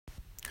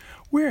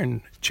We're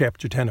in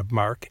chapter 10 of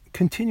Mark,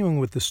 continuing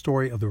with the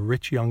story of the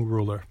rich young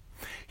ruler.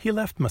 He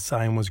left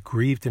Messiah and was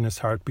grieved in his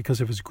heart because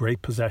of his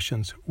great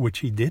possessions, which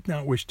he did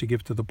not wish to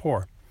give to the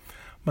poor.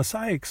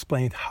 Messiah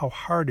explained how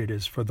hard it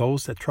is for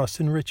those that trust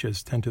in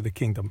riches to enter the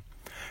kingdom.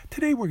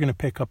 Today we're going to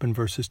pick up in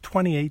verses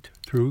 28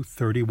 through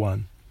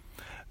 31.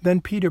 Then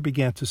Peter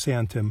began to say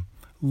unto him,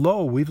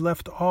 Lo, we've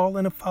left all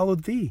and have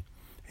followed thee.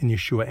 And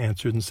Yeshua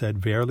answered and said,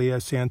 Verily I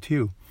say unto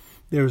you,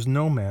 there is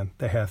no man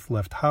that hath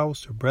left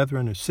house, or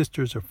brethren, or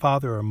sisters, or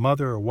father, or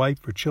mother, or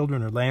wife, or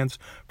children, or lands,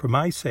 for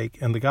my sake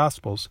and the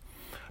gospel's,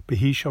 but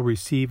he shall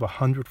receive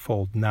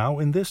 100-fold now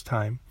in this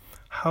time,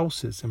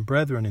 houses, and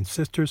brethren, and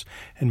sisters,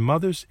 and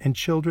mothers, and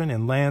children,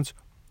 and lands,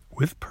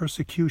 with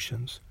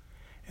persecutions,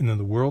 and in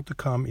the world to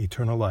come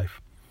eternal life.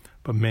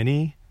 But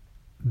many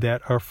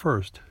that are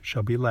first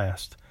shall be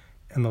last,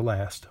 and the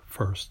last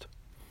first.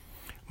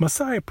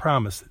 Messiah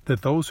promised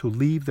that those who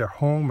leave their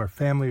home or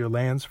family or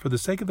lands for the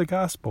sake of the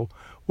gospel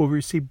will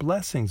receive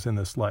blessings in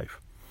this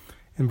life.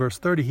 In verse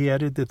 30, he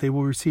added that they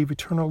will receive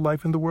eternal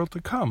life in the world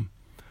to come.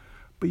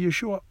 But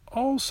Yeshua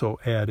also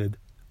added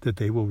that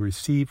they will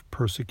receive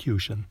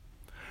persecution.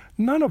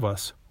 None of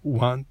us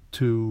want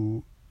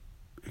to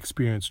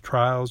experience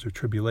trials or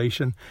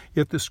tribulation,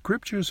 yet the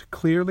Scriptures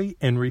clearly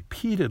and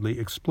repeatedly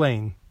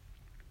explain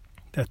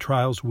that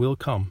trials will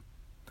come.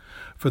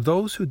 For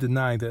those who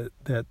deny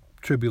that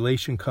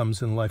tribulation comes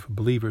in the life of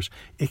believers,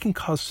 it can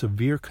cause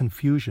severe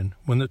confusion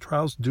when the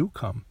trials do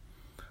come.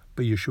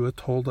 But Yeshua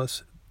told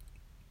us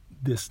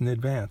this in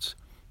advance,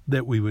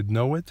 that we would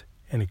know it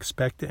and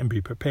expect it and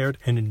be prepared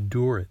and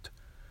endure it.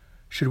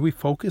 Should we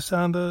focus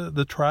on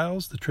the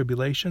trials, the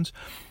tribulations?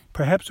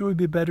 Perhaps it would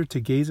be better to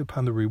gaze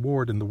upon the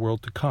reward in the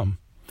world to come.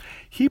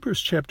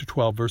 Hebrews chapter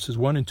 12, verses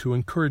 1 and 2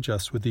 encourage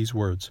us with these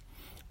words.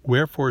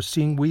 Wherefore,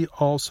 seeing we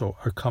also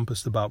are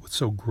compassed about with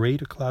so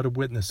great a cloud of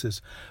witnesses,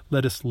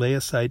 let us lay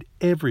aside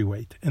every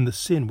weight and the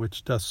sin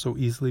which doth so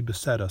easily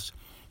beset us.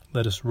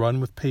 Let us run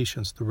with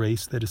patience the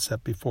race that is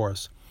set before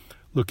us,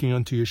 looking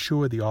unto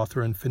Yeshua, the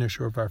author and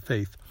finisher of our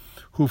faith,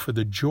 who for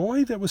the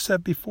joy that was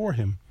set before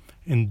him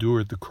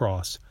endured the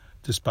cross,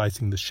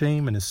 despising the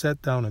shame, and is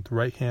set down at the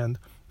right hand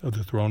of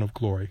the throne of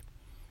glory.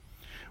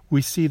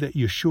 We see that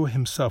Yeshua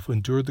himself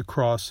endured the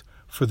cross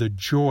for the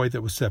joy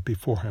that was set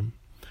before him.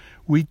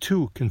 We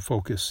too can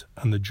focus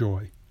on the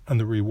joy, on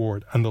the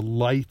reward, on the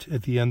light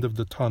at the end of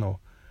the tunnel,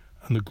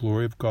 on the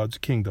glory of God's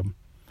kingdom.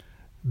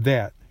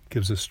 That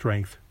gives us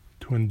strength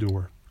to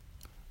endure.